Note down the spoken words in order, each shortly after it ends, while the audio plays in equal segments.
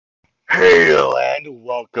Hail and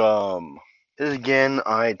welcome. This is again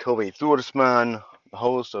I, Tove Thursman, the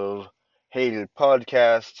host of Hated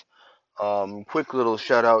Podcast. Quick little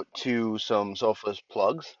shout out to some selfless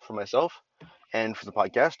plugs for myself and for the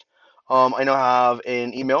podcast. I now have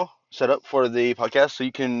an email set up for the podcast, so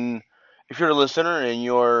you can, if you're a listener and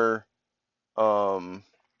you're um,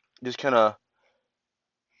 just kind of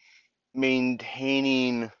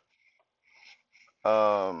maintaining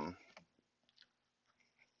um,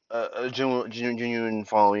 a genuine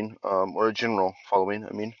following, or a general following,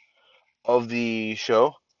 I mean, of the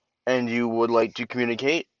show, and you would like to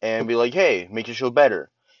communicate and be like, hey, make your show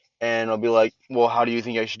better. And I'll be like, well, how do you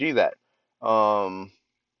think I should do that? Um,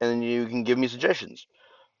 and then you can give me suggestions.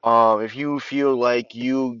 If you feel like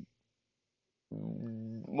well,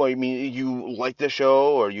 I mean, you like the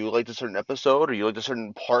show, or you like a certain episode, or you like a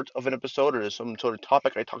certain part of an episode, or some sort of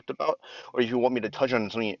topic I talked about, or if you want me to touch on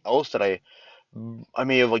something else that I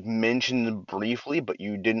may have like mentioned briefly, but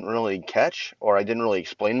you didn't really catch, or I didn't really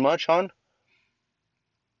explain much on,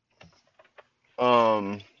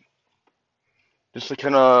 um, just to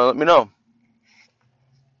kind of let me know.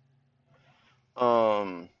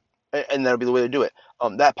 Um, and that'll be the way to do it.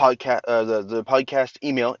 That podcast, the podcast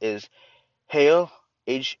email is hail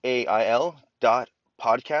hail dot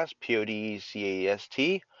podcast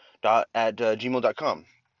podcast dot at gmail.com.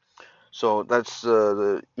 So that's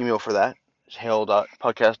the email for that. It's hail dot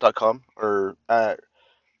podcast dot com or at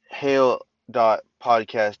hail dot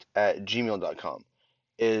podcast at gmail.com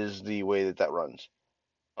is the way that that runs.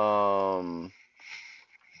 Um,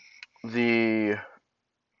 the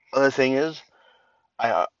other thing is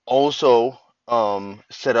I also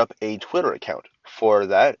set up a Twitter account for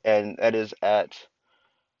that, and that is at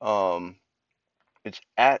um, it's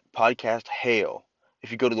at Podcast Hail.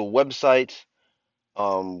 If you go to the website,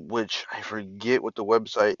 which I forget what the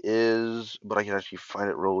website is, but I can actually find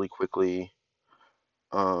it really quickly.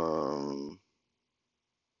 Um,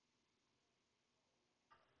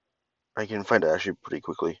 I can find it actually pretty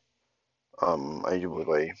quickly. I do believe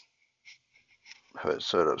I have it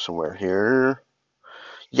set up somewhere here.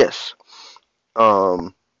 Yes.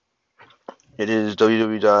 Um, it is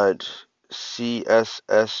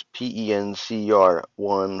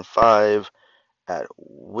www.csspencr15 at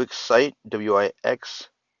Wixsite,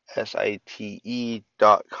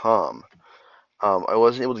 Wixsite.com. I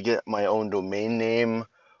wasn't able to get my own domain name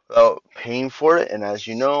without paying for it, and as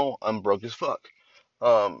you know, I'm broke as fuck.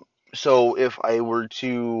 Um, so if I were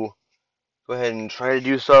to go ahead and try to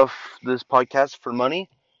do this podcast for money,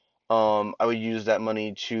 I would use that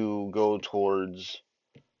money to go towards,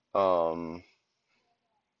 um,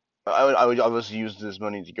 I would obviously use this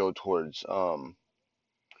money to go towards, the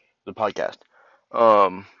podcast.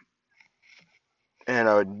 Um, and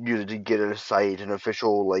I would use it to get a site, an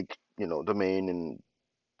official like domain,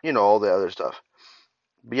 and all the other stuff.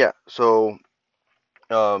 But yeah, so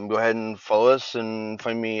go ahead and follow us and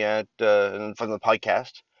find me at and find the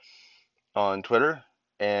podcast on Twitter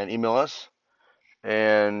and email us,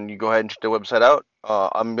 and you go ahead and check the website out.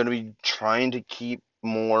 I'm gonna be trying to keep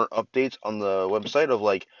more updates on the website of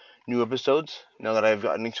like new episodes now that I've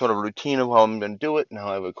gotten sort of a routine of how I'm gonna do it and how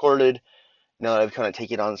I've recorded. Now that I've kind of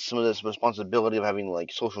taken on some of this responsibility of having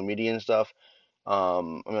like social media and stuff.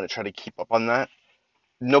 I'm gonna try to keep up on that.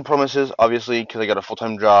 No promises, obviously, because I got a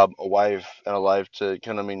full-time job, a wife, and a life to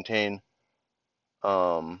kind of maintain,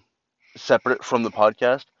 um, separate from the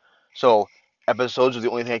podcast. So episodes are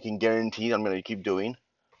the only thing I can guarantee I'm gonna keep doing.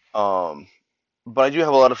 Um, but I do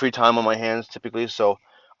have a lot of free time on my hands typically, so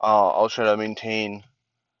I'll try to maintain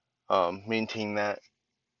that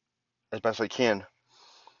as best I can.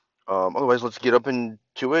 Otherwise, let's get up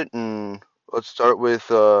into it and let's start with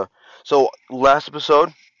so last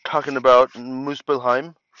episode talking about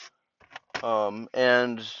Muspelheim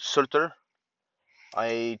and Surtur.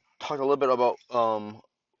 I talked a little bit about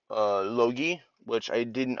Logi, which I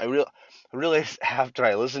realized after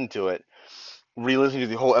I listened to it, re-listening to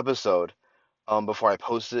the whole episode before I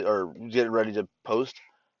post it or get ready to post,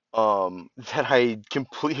 that I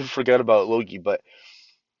completely forgot about Loki, but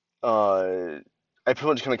uh, I pretty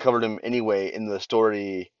much kind of covered him anyway in the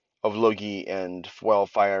story of Loki and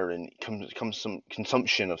wildfire and some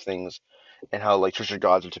consumption of things and how like Church of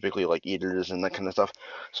Gods are typically like eaters and that kind of stuff.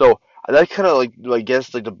 So that kind of like I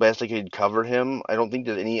guess like the best I could cover him. I don't think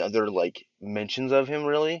there's any other like mentions of him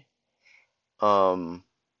really. Um,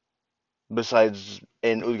 besides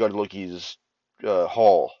in Utgard Loki's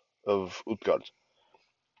hall of Utgard.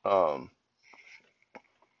 Um,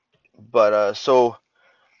 but so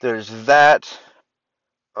there's that.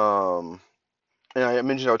 Um, and I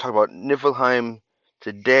mentioned I would talk about Niflheim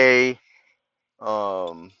today.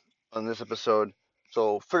 On this episode.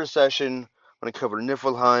 So first session, I'm gonna cover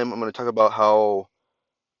Niflheim. I'm gonna talk about how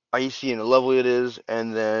icy and lovely it is,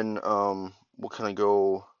 and then we'll kind of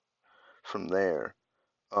go from there.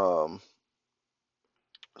 Um,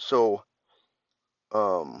 so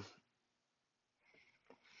um,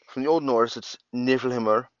 from the Old Norse, it's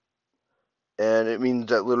Niflheimr, and it means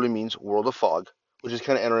that literally means world of fog, which is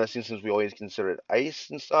kind of interesting since we always consider it ice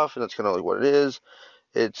and stuff, and that's kind of like what it is.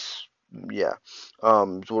 It's yeah,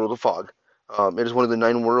 it's a world of fog. It is one of the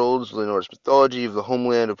nine worlds of the Norse mythology of the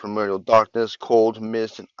homeland of primordial darkness, cold,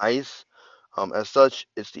 mist, and ice. As such,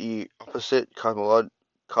 it's the opposite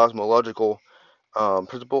cosmological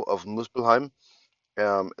principle of Muspelheim,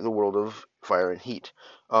 in the world of fire and heat.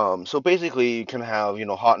 So basically, you can have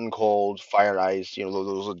hot and cold, fire, ice.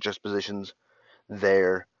 Those are just positions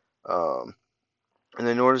there. Um, in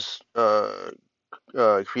the Norse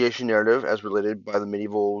creation narrative, as related by the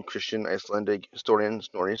medieval Christian Icelandic historian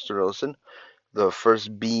Snorri Sturluson, the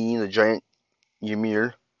first being, the giant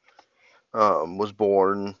Ymir, was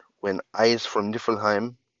born when ice from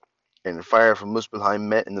Niflheim and fire from Muspelheim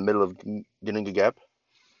met in the middle of Ginnungagap,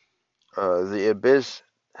 the abyss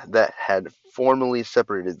that had formerly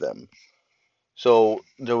separated them. So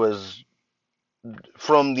there was,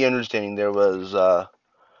 from the understanding, there was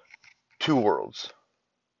two worlds.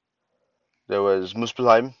 There was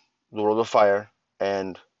Muspelheim, the world of fire,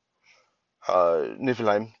 and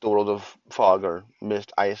Niflheim, the world of fog or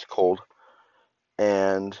mist, ice, cold,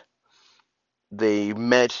 and they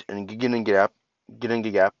met in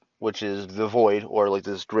Ginnungagap, which is the void or like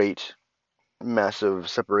this great massive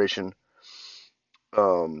separation,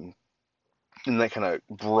 um, and that kind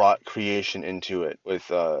of brought creation into it. With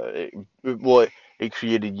it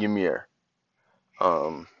created Ymir,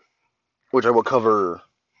 um, which I will cover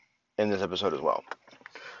in this episode as well.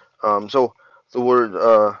 So the word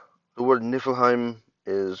uh, the word Niflheim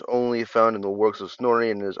is only found in the works of Snorri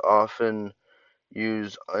and is often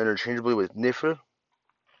used interchangeably with Nifl,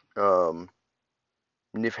 um,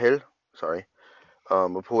 Nifhel, sorry, a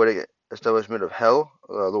poetic establishment of hell,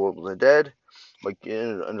 the world of the dead, like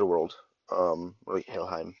in the underworld, like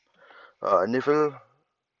Helheim. Nifl,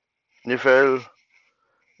 Nifel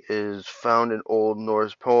is found in Old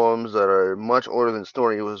Norse poems that are much older than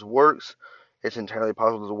Snorri's works. It's entirely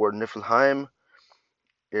possible the word Niflheim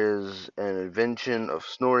is an invention of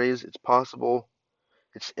Snorri's. It's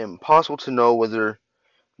impossible to know whether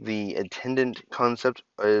the attendant concept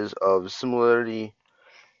is of similarly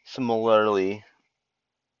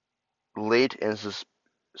late and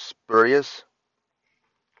spurious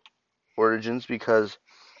origins, because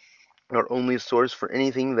our only source for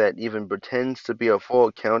anything that even pretends to be a full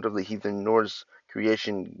account of the heathen Norse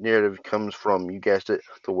creation narrative comes from, you guessed it,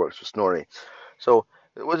 the works of Snorri. So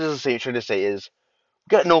what this is trying to say is,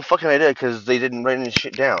 we got no fucking idea because they didn't write any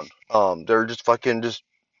shit down. They're just fucking just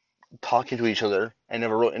talking to each other and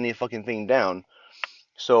never wrote any fucking thing down.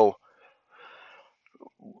 So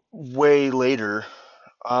way later,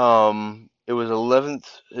 it was 11th.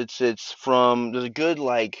 It's from, there's a good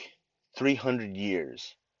like 300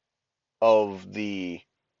 years of the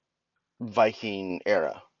Viking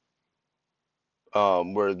era,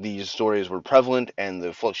 where these stories were prevalent and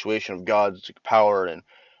the fluctuation of gods' power and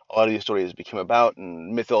a lot of these stories became about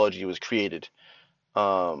and mythology was created.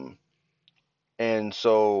 Um, and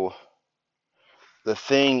so the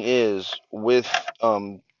thing is with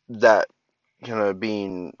that kind of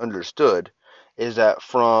being understood is that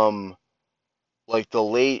from like the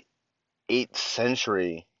late 8th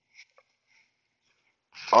century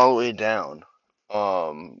all the way down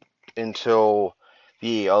um, until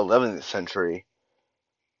the 11th century,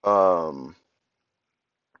 um,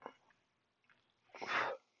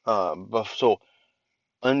 so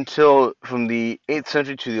until from the 8th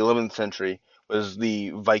century to the 11th century was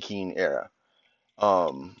the Viking era.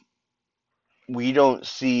 Um, we don't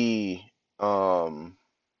see um,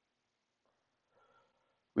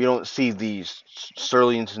 we don't see these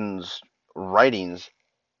Sturluson's writings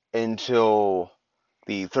until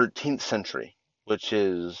the 13th century, which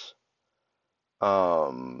is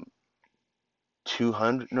um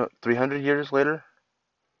 200 no 300 years later,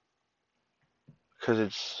 because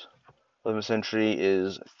it's 11th century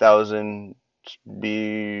is 1000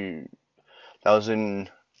 B 1000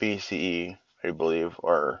 BCE, I believe,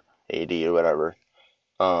 or AD or whatever.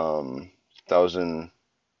 1000,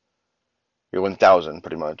 you're 1000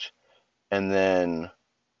 pretty much, and then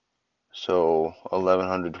so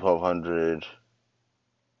 1100, 1200,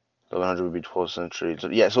 1100 would be 12th century. So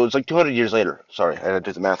yeah, so it's like 200 years later. Sorry, I had to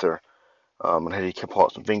do the math there. And I had to pull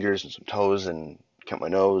out some fingers and some toes and count my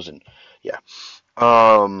nose and yeah.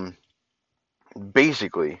 Um,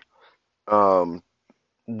 basically, um,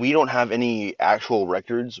 we don't have any actual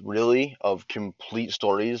records really of complete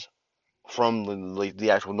stories from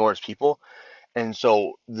the actual Norse people, and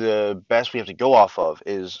so the best we have to go off of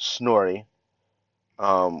is Snorri,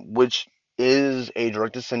 which is a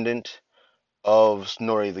direct descendant of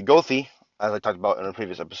Snorri the Gothi, as I talked about in a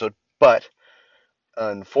previous episode. But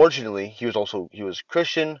unfortunately, he was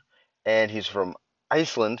Christian, and he's from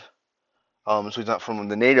Iceland, so he's not from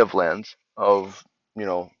the native lands of you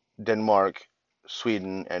know Denmark,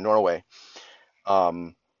 Sweden, and Norway.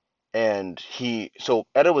 Um, and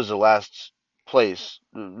Edda was the last place,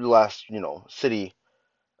 the last city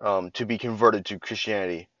to be converted to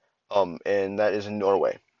Christianity, and that is in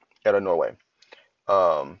Norway, Edda, Norway.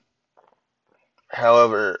 Um,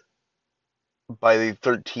 However, by the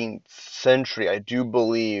 13th century, I do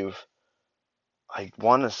believe, I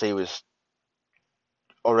want to say it was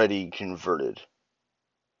already converted,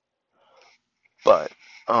 but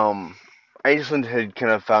Iceland had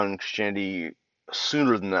kind of found Christianity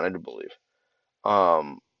sooner than that, I do believe.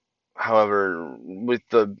 Um, However, with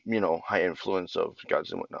the high influence of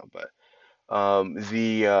gods and whatnot, but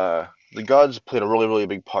the gods played a really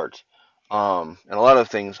big part in a lot of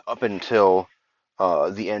things up until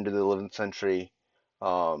the end of the 11th century,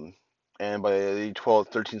 um, and by the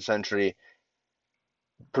 12th, 13th century,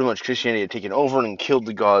 pretty much Christianity had taken over and killed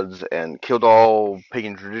the gods and killed all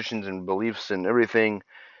pagan traditions and beliefs and everything.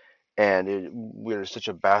 And we're such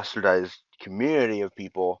a bastardized community of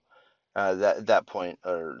people that at that point,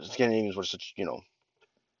 or Scandinavians were such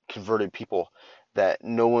converted people that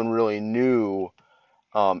no one really knew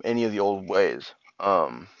any of the old ways.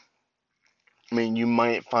 I mean, you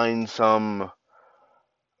might find some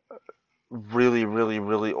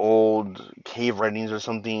really old cave writings or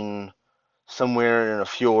something somewhere in a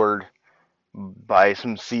fjord by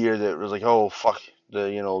some seer that was like, "Oh fuck,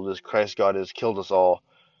 this Christ God has killed us all.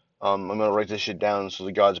 I'm gonna write this shit down so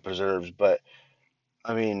the gods preserves." But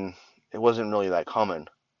I mean, it wasn't really that common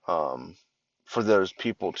um, for those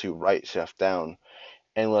people to write stuff down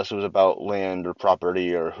unless it was about land or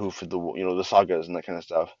property or who for the sagas and that kind of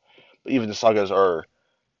stuff. But even the sagas are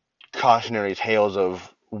cautionary tales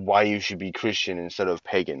of why you should be Christian instead of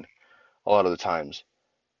pagan a lot of the times.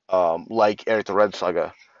 Like Eric the Red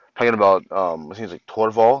saga, talking about I think it's like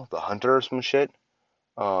Torval the hunter or some shit,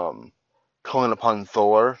 um, calling upon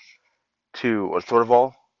Thor or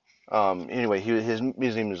Thorval. Anyway, his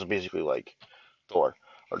name is basically like Thor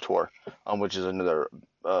or Tor, which is another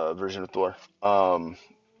version of Thor.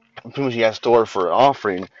 Pretty much he asks Thor for an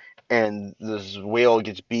offering, and this whale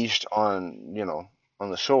gets beached on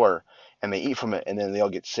the shore, and they eat from it, and then they all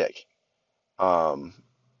get sick. Um,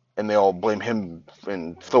 and they all blame him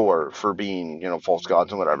and Thor for being false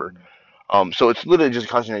gods and whatever. So it's literally just a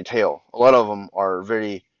cautionary tale. A lot of them are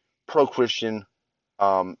very pro-Christian,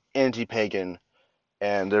 anti-pagan,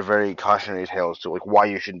 and they're very cautionary tales to like why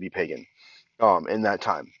you shouldn't be pagan. In that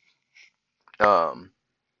time, um,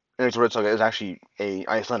 Eric the Red Saga is actually a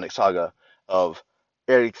Icelandic saga of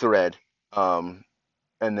Eric the Red, um,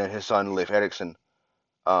 and then his son Leif Erikson,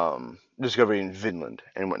 discovering Vinland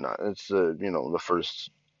and whatnot. It's the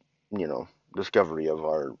first discovery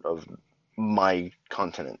of my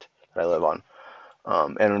continent that I live on,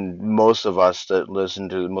 and most of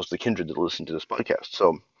the kindred that listen to this podcast.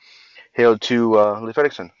 So hail to Leif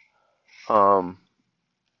Erikson. Um,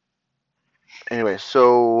 anyway,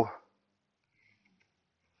 so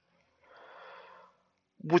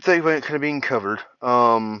with that kind of being covered,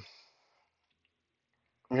 I'm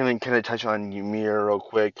gonna kind of touch on Ymir real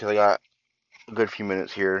quick because I got a good few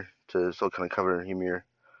minutes here to still kind of cover Ymir.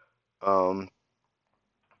 Um,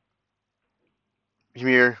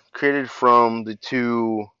 Ymir created from the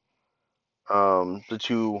two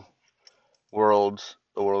worlds,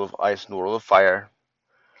 the world of ice and the world of fire,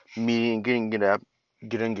 meeting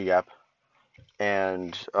Giringagap,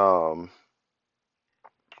 and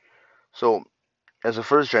so as a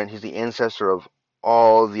first giant, he's the ancestor of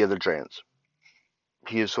all the other giants.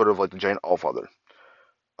 He is sort of like the giant allfather.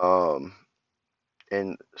 Um,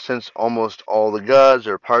 and since almost all the gods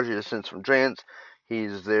are partially descended from giants,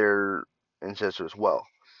 he's their ancestor as well.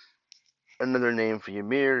 Another name for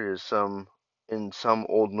Ymir is in some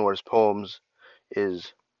Old Norse poems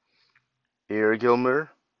is Irgilmir,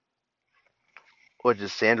 which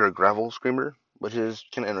is sand or gravel screamer, which is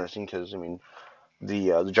kind of interesting because I mean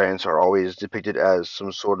the giants are always depicted as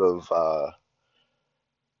some sort of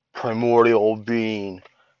primordial being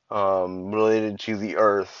related to the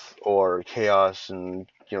earth or chaos and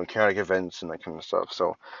chaotic events and that kind of stuff.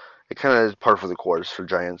 So it kind of is par for the course for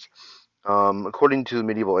giants. According to the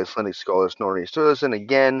medieval Icelandic scholar Snorri Sturluson,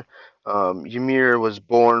 again, Ymir was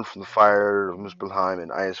born from the fire of Muspelheim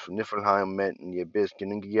and ice from Niflheim met in the abyss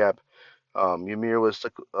Ginnungagap. Ymir was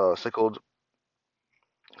suckled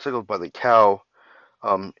by the cow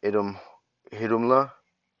Hidumla.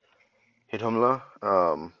 Hidumla.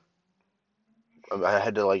 I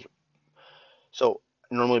had to like so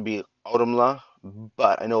normally be Autumnla,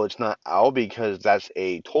 but I know it's not Owl because that's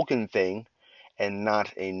a Tolkien thing and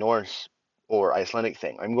not a Norse or Icelandic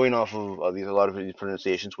thing. I'm going off of these a lot of these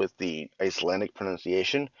pronunciations with the Icelandic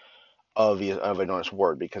pronunciation of a Norse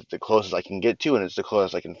word because it's the closest I can get to and it's the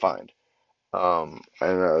closest I can find. And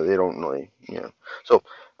they don't really, So,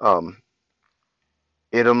 um,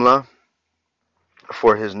 Idumla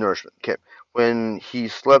for his nourishment. Okay, when he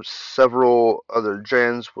slept, several other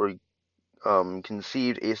giants were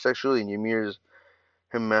conceived asexually in Ymir's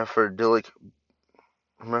hermaphroditic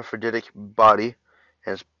body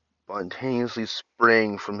and spontaneously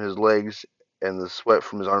sprang from his legs and the sweat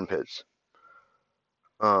from his armpits.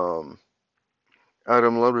 Um,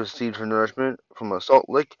 Adamla received her nourishment from a salt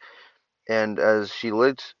lick, and as she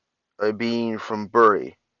licked, a being from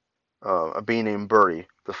Buri, a being named Buri,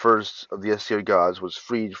 the first of the Aesir gods, was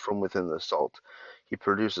freed from within the salt. He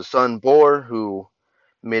produced a son, Bor, who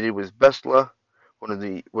mated with Bestla, one of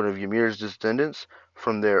Ymir's descendants.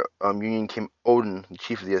 From their union came Odin, the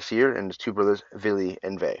chief of the Aesir, and his two brothers Vili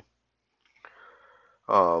and Ve.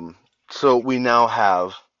 Um, so we now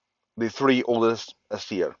have the three oldest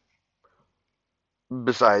Aesir,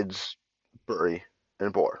 besides Buri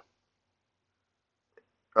and Bor.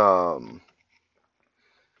 Um,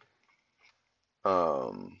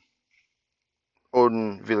 um,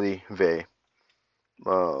 Odin, Vili, Ve.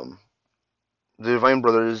 Um, the Divine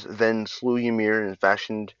Brothers then slew Ymir and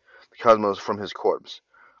fashioned the cosmos from his corpse.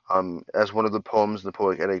 As one of the poems in the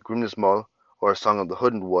poetic Edda Grimnismal, or a Song of the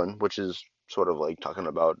Hooded One, which is sort of like talking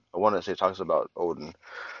about, I want to say it talks about Odin.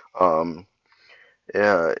 Um,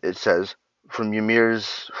 it says, "From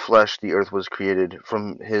Ymir's flesh the earth was created,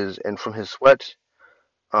 from his sweat,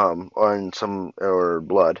 on some or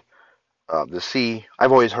blood, the sea.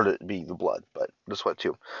 I've always heard it be the blood, but the sweat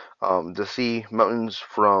too. The sea, mountains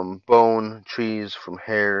from bone, trees from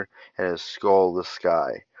hair, and his skull the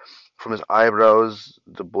sky. From his eyebrows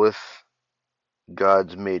the blith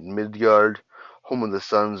gods made Midgard, home of the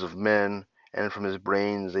sons of men, and from his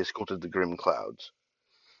brains they sculpted the grim clouds.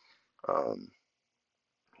 Um,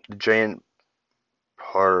 the giant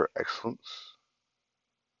par excellence.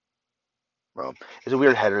 Well, it's a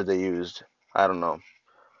weird header they used. I don't know.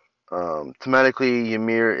 Thematically,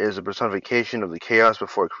 Ymir is a personification of the chaos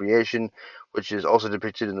before creation, which is also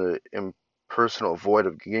depicted in the impersonal void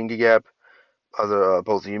of Ginnungagap.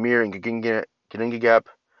 Both Ymir and Ginnungagap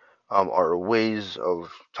are ways of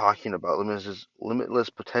talking about limitless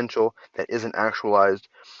potential that isn't actualized,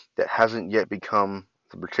 that hasn't yet become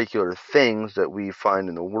the particular things that we find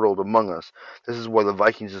in the world among us. This is why the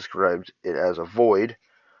Vikings described it as a void.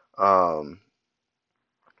 Um,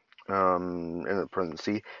 in the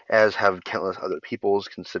parenthesis, as have countless other peoples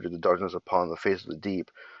considered the darkness upon the face of the deep.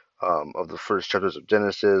 Of the first chapters of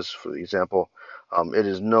Genesis, for example, it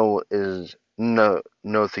is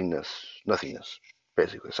nothingness,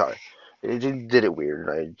 basically. Sorry, it did it weird,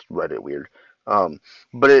 and I read it weird.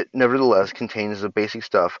 But it nevertheless contains the basic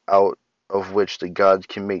stuff out of which the gods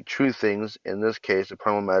can make true things. In this case, the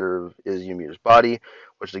primal matter is Ymir's body,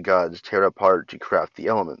 which the gods tear apart to craft the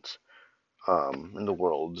elements in the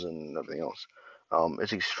worlds and everything else.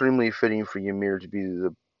 It's extremely fitting for Ymir to be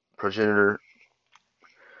the progenitor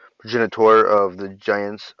of the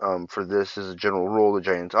giants. For this is a general role the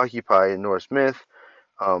giants occupy in Norse myth.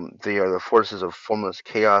 They are the forces of formless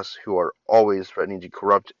chaos who are always threatening to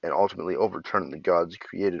corrupt and ultimately overturn the gods'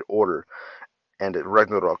 created order, and at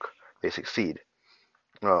Ragnarok they succeed.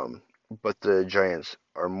 Um, but the giants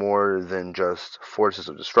are more than just forces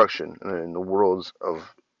of destruction. In the worlds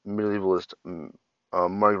of medievalist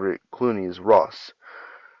Margaret Clooney's Ross.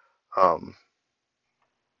 Um,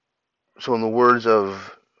 so, in the words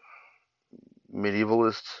of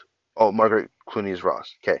medievalists, Margaret Clooney's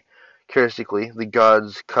Ross. Okay. Characteristically, the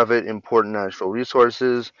gods covet important natural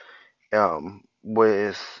resources,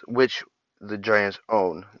 with which the giants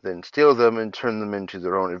own, then steal them and turn them into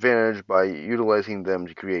their own advantage by utilizing them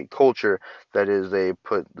to create culture. That is, they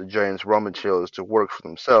put the giants' raw materials to work for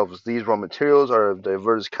themselves. These raw materials are of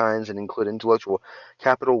diverse kinds and include intellectual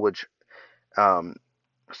capital, which um,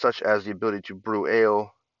 such as the ability to brew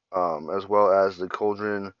ale, as well as the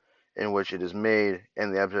cauldron in which it is made,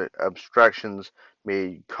 and the abstractions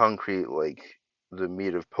made concrete like the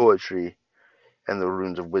meat of poetry and the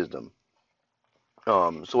runes of wisdom.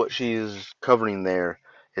 So what she's covering there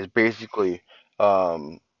is basically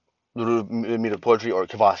the mead of poetry, or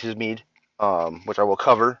Kvasir's mead, which I will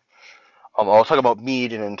cover. I'll talk about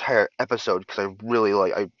mead in an entire episode because I really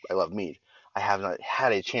I love mead. I have not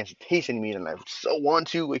had a chance to taste any mead, and I so want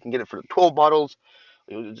to. We can get it for 12 bottles.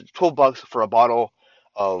 It's $12 for a bottle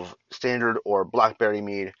of standard or blackberry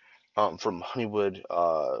mead from Honeywood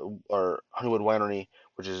or Honeywood Winery,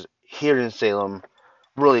 which is here in Salem,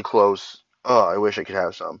 really close. Oh, I wish I could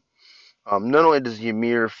have some. Not only does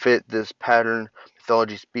Ymir fit this pattern,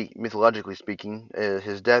 mythologically speaking,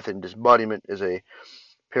 his death and disembodiment is a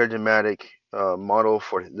paradigmatic model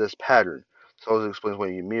for this pattern. This also explains why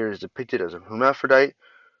Ymir is depicted as a hermaphrodite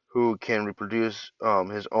who can reproduce on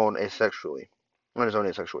his own asexually.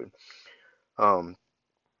 Um,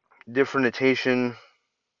 Differentiation,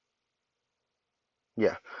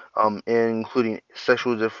 yeah, including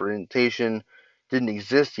sexual differentiation, didn't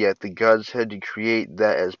exist yet. The gods had to create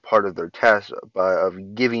that as part of their task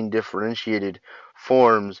of giving differentiated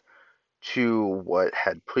forms to what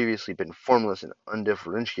had previously been formless and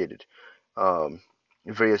undifferentiated. Um,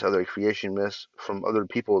 Various other creation myths from other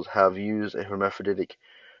peoples have used a hermaphroditic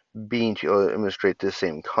being to illustrate this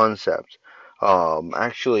same concept.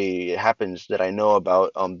 Actually, it happens that I know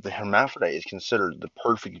about the hermaphrodite is considered the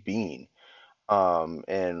perfect being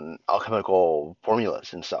in alchemical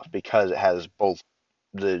formulas and stuff because it has both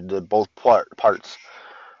the both parts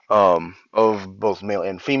of both male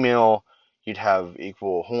and female. You'd have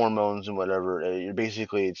equal hormones and whatever.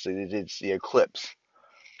 Basically, it's the eclipse.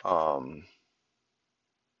 Um,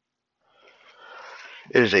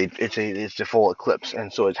 it's a full eclipse,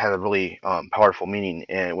 and so it has a really powerful meaning.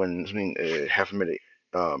 And when something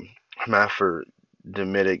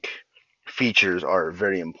hermaphroditic features are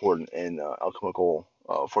very important in alchemical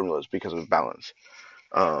formulas because of balance.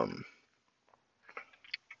 Um,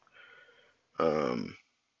 um,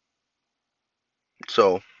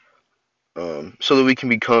 so so that we can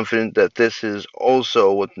be confident that this is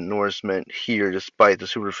also what the Norse meant here, despite the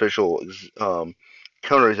superficial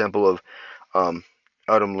counterexample of um,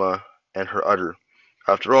 Autumnla and her udder.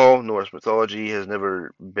 After all, Norse mythology was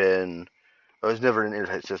never an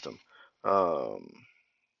airtight system. Um,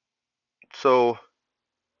 so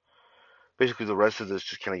basically, the rest of this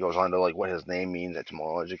just kind of goes on to like what his name means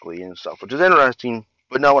etymologically and stuff, which is interesting,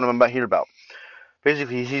 but not what I'm about here about.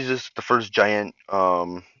 Basically, he's just the first giant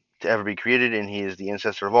to ever be created, and he is the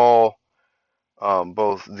ancestor of all,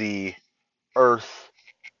 both the earth,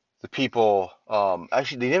 the people.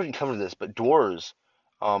 Actually, they never covered this, but dwarves.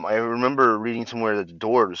 I remember reading somewhere that the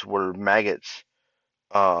dwarves were maggots.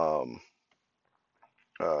 Um,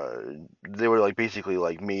 uh, they were like basically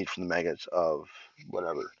like made from the maggots of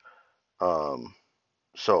whatever. Um,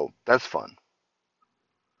 so that's fun.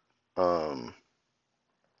 Um,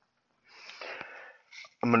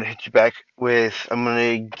 I'm gonna hit you back with. I'm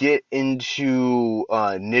gonna get into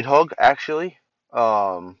Nidhogg actually,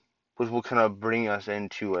 which will kind of bring us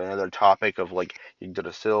into another topic of like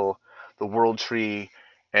Yggdrasil, the World Tree,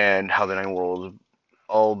 and how the nine worlds,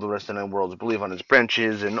 all the rest of the nine worlds believe on its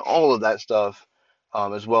branches and all of that stuff,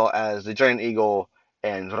 as well as the giant eagle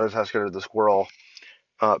and Zoroaster the squirrel.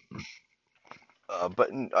 Uh,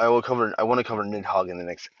 but I want to cover Nidhogg in the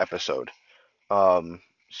next episode.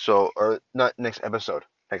 Or not next episode,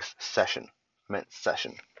 next session. I meant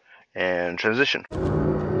session and transition.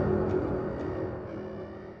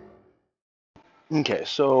 Okay,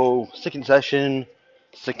 so second session,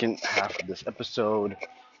 second half of this episode.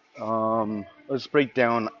 Let's break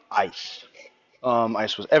down ice.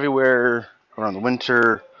 Ice was everywhere around the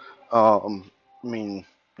winter. I mean,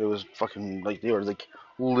 it was fucking like they were like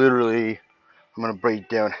literally. I'm gonna break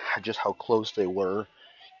down just how close they were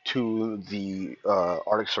to the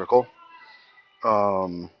Arctic Circle.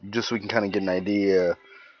 Just so we can kind of get an idea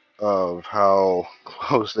of how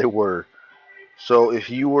close they were. So if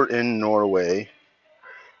you were in Norway,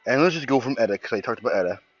 and let's just go from Edda because I talked about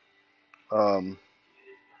Edda. Um,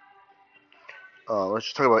 let's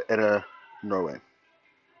just talk about Edda, Norway.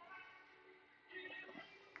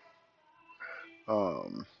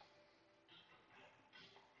 Um,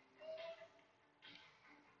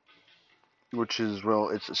 which is well,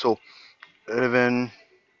 it's so Edavan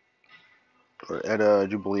or Edda, I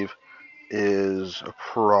do believe, is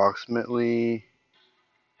approximately.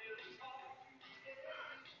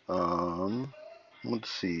 Um, let's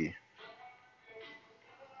see.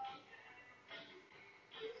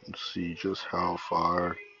 Let's see just how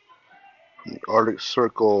far from the Arctic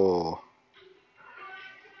Circle.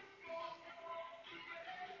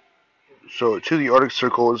 So to the Arctic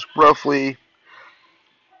Circle is roughly.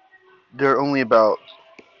 They're only about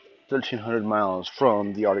 1,300 miles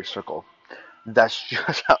from the Arctic Circle. That's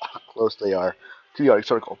just how close they are. Periodic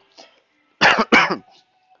circle.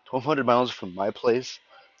 1,200 miles from my place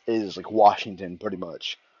is like Washington, pretty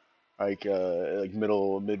much. Like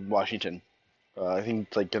mid Washington. I think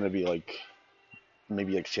it's like gonna be like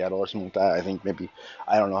maybe like Seattle or something like that. I think maybe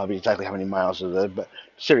I don't know exactly how many miles it is, but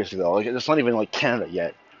seriously though, like it's not even like Canada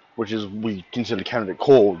yet, which is we consider Canada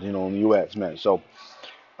cold, in the U.S. man. So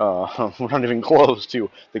we're not even close to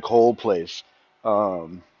the cold place,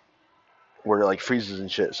 um, where it like freezes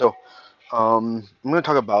and shit. So I'm gonna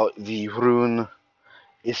talk about the rune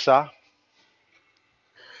Issa,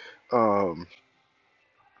 um,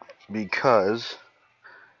 because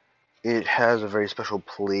it has a very special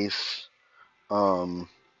place um,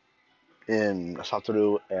 in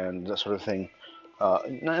Satoru and that sort of thing. Not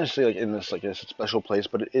necessarily like in this like a special place,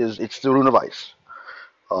 but it's the rune of ice.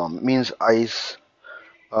 It means ice.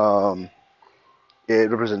 Um, it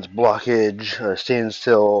represents blockage,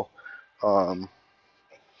 standstill. Um,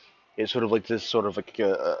 it's sort of like this sort of like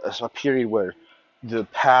a period where the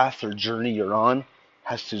path or journey you're on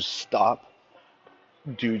has to stop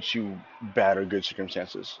due to bad or good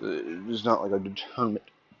circumstances. It's not like a determined,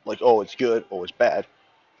 like, oh, it's good, oh, it's bad.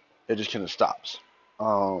 It just kind of stops.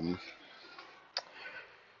 Let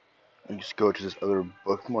me just go to this other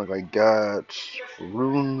bookmark I got for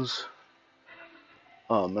runes.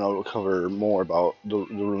 And I will cover more about the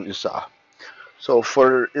rune Issa. So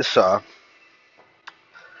for Issa,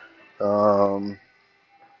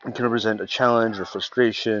 it can represent a challenge or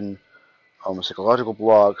frustration, psychological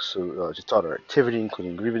blocks, to thought or activity,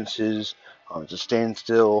 including grievances, to stand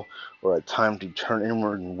still, or a time to turn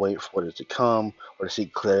inward and wait for what is to come, or to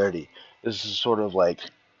seek clarity. This is sort of like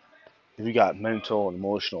if you got mental and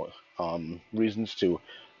emotional reasons to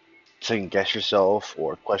second guess yourself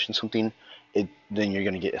or question something, then you're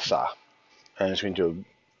going to get Issa, and it's going to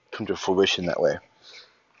come to fruition that way.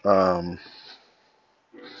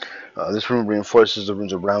 This rune reinforces the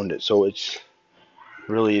runes around it, so it's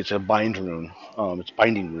a bind rune. It's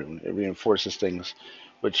binding rune. It reinforces things,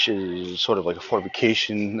 which is sort of like a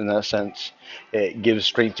fortification in that sense. It gives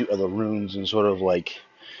strength to other runes and sort of like,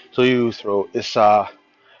 so you throw Issa,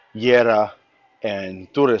 Yera,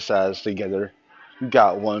 and Turisaz together, you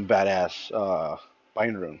got one badass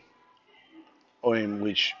bind rune. Or you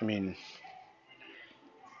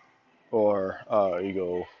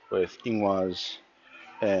go with Ingwaz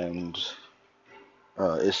and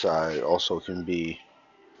Issa also can be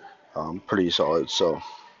pretty solid. So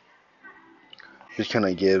it just kind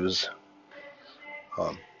of gives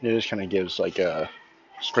like a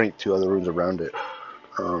strength to other runes around it.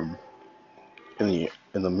 In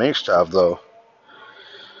the main staff though,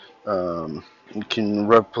 it can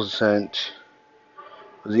represent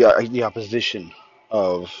the opposition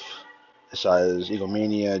of Issa's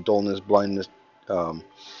egomania, dullness, blindness,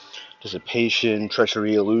 dissipation,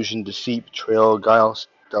 treachery, illusion, deceit, betrayal, guile,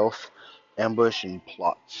 stealth, ambush, and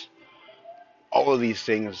plots. All of these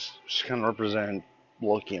things just kind of represent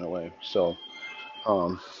Loki in a way. So,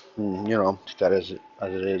 take that as it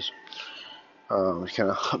is. It's kind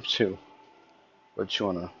of up to what you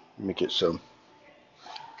want to make it. So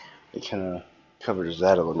it kind of covers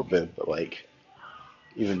that a little bit, but like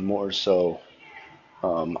even more so,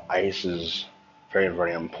 ice is very,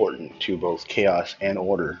 very important to both chaos and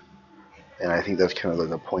order, and I think that's kind of like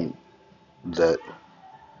the point that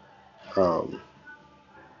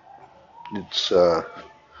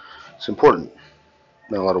it's important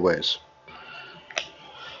in a lot of ways.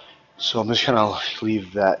 So I'm just gonna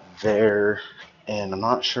leave that there, and I'm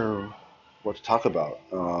not sure what to talk about.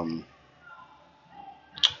 I'm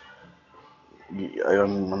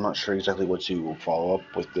not sure exactly what to follow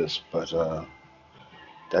up with this, but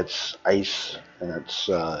that's ice, and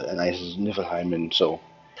ice is Niflheim, and so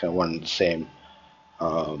kind of one and the same.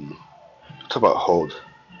 Talk about hold.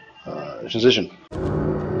 Transition.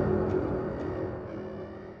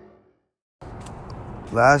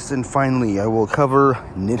 Last and finally, I will cover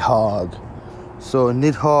Nidhogg. So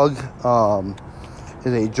Nidhogg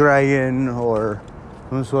is a dragon or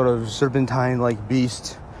some sort of serpentine-like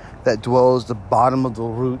beast that dwells the bottom of the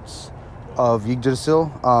roots of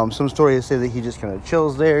Yggdrasil. Some stories say that he just kind of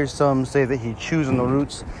chills there. Some say that he chews on the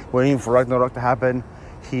roots, waiting for Ragnarok to happen.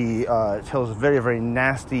 He tells very, very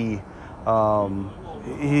nasty.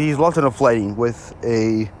 He's locked in a fighting with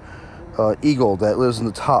a eagle that lives in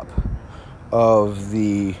the top of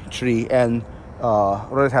the tree, and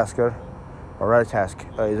Ratatask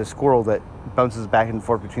is a squirrel that bounces back and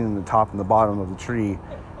forth between the top and the bottom of the tree,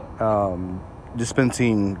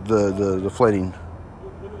 dispensing the flighting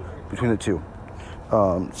between the two.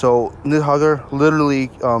 So Nidhogg literally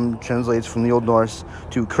translates from the Old Norse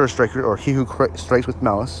to curse striker, or he who strikes with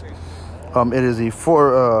malice. It is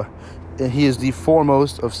he is the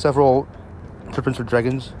foremost of several serpents or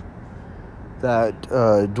dragons that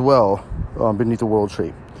dwell beneath the world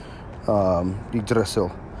tree,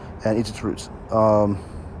 Yggdrasil, and eats its roots.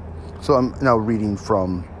 So I'm now reading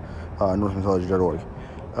from NorseMythology.org.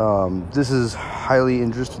 This is highly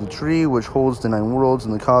interested tree, which holds the 9 worlds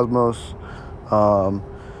in the cosmos.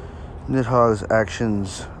 Nidhogg's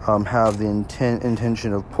actions have the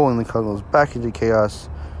intention of pulling the cosmos back into chaos,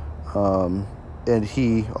 and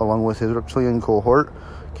he, along with his reptilian cohort,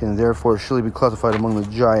 can therefore surely be classified among the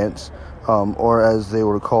giants, or as they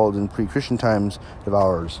were called in pre-Christian times,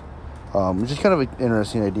 devourers. Which is kind of an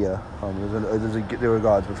interesting idea. There were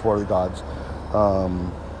gods before the gods.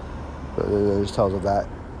 There's tales of that.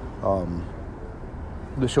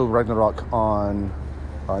 The show Ragnarok on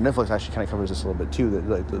Netflix actually kind of covers this a little bit too. That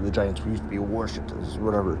like the giants used to be worshipped as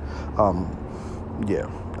whatever.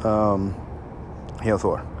 Hail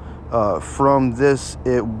Thor. From this,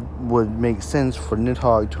 it would make sense for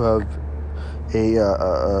Nidhogg to have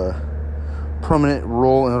a prominent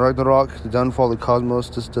role in Ragnarok, the downfall of the cosmos.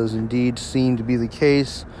 This does indeed seem to be the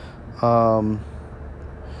case. In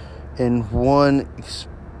one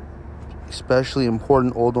especially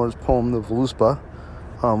important Old Norse poem, the Voluspa,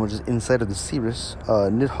 which is inside of the Cirrus,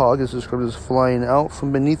 Nidhogg is described as flying out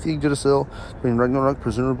from beneath the Yggdrasil during Ragnarok,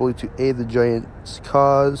 presumably to aid the giant's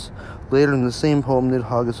cause. Later in the same poem,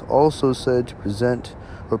 Nidhogg is also said to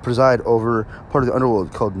preside over part of the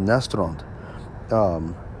underworld called Nastrond,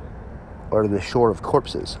 or the Shore of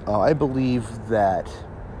Corpses. I believe that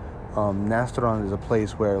Nastrond is a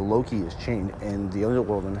place where Loki is chained, and the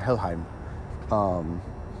underworld in Helheim.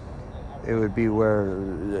 It would be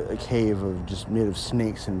where a cave of just made of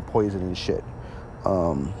snakes and poison and shit,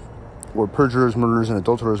 where perjurers, murderers, and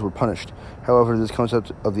adulterers were punished. However, this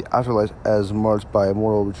concept of the afterlife as marked by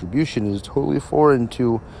moral retribution is totally foreign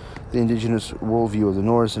to the indigenous worldview of the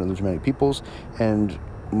Norse and other Germanic peoples, and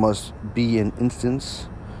must be an instance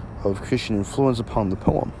of Christian influence upon the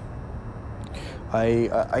poem.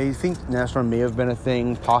 I think Nastrond may have been a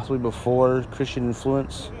thing possibly before Christian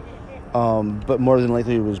influence, but more than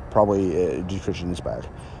likely it was probably just Christian inspired.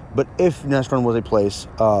 But if Nastrond was a place,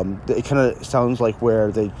 it kind of sounds like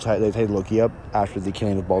where they tied Loki up after the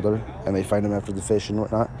killing of Balder, and they find him after the fish and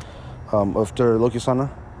whatnot, after Lokisana.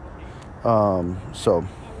 So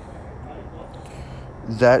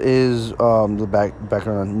that is the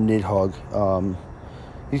background on Nidhogg.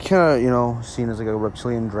 He's kind of, seen as like a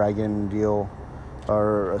reptilian dragon deal,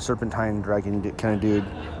 or a serpentine dragon kind of dude.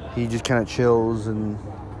 He just kind of chills in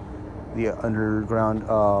the underground.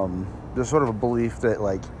 There's sort of a belief that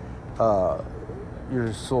like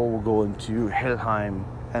your soul will go into Helheim,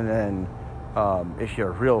 and then if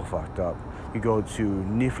you're real fucked up, you go to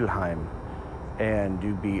Niflheim, and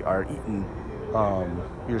you are eaten.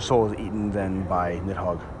 Your soul is eaten then by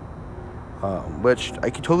Nidhogg, which I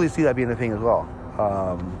could totally see that being a thing as well.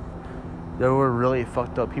 There were really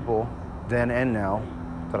fucked up people then and now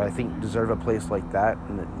that I think deserve a place like that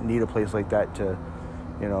and need a place like that to,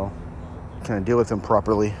 kind of deal with them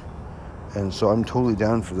properly. And so I'm totally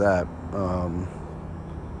down for that.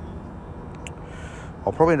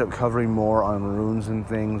 I'll probably end up covering more on runes and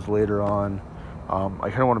things later on. I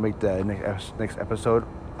kind of want to make the next episode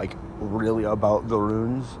like really about the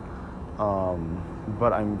runes.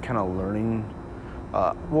 But I'm kind of learning.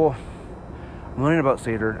 I'm learning about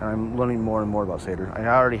Seder, and I'm learning more and more about Seder. I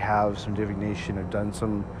already have some divination. I've done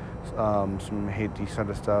some Haiti sort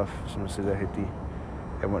of stuff, some Seder Haiti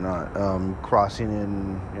and whatnot. Crossing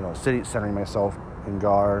in, city, centering myself in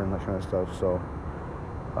Gar and that kind of stuff. So,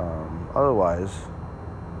 otherwise,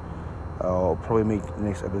 I'll probably make the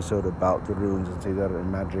next episode about the runes and Seder and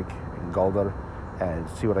magic and Galdar, and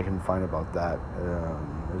see what I can find about that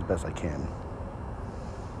as best I can.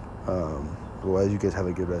 Otherwise, you guys have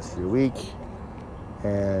a good rest of your week.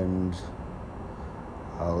 And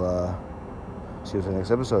I'll see you in the next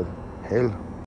episode. Hail.